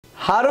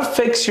How to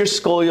fix your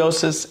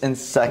scoliosis in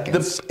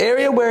seconds. The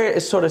area where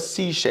it's sort of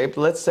C-shaped,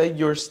 let's say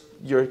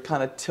you're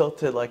kind of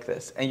tilted like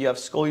this and you have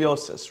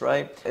scoliosis,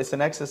 right? It's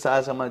an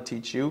exercise I'm going to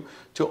teach you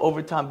to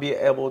over time be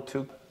able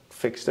to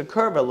fix the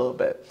curve a little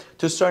bit.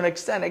 To a certain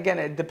extent, again,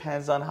 it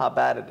depends on how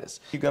bad it is.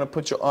 You're going to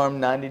put your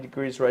arm 90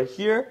 degrees right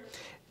here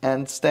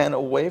and stand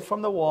away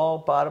from the wall,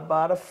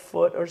 about a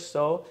foot or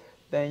so.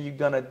 Then you're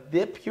going to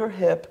dip your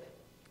hip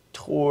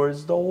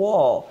towards the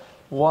wall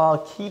while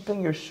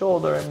keeping your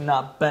shoulder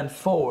not bent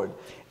forward.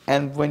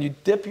 And when you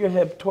dip your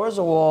hip towards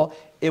the wall,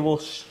 it will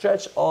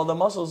stretch all the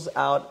muscles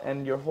out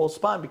and your whole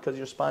spine, because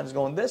your spine is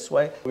going this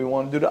way. We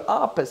want to do the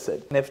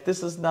opposite. And if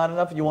this is not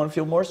enough, you want to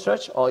feel more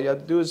stretch, all you have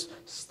to do is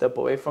step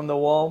away from the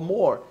wall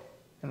more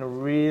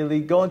and really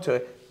go into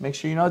it. Make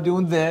sure you're not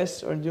doing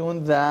this or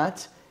doing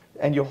that,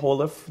 and you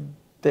hold it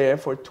there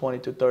for 20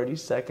 to 30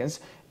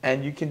 seconds.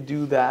 And you can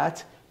do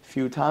that a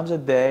few times a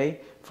day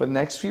for the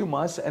next few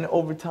months, and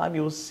over time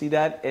you will see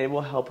that it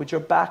will help with your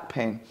back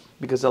pain,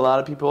 because a lot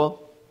of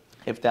people,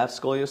 if they have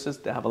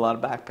scoliosis, they have a lot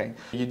of back pain.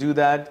 You do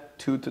that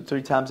 2 to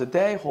 3 times a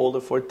day, hold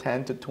it for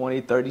 10 to 20,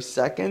 30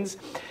 seconds,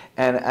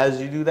 and as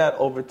you do that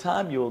over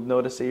time, you'll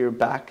notice that your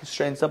back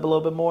straightens up a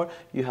little bit more,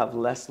 you have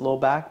less low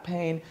back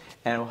pain,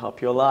 and it will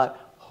help you a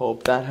lot.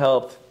 Hope that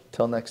helped.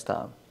 Till next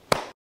time.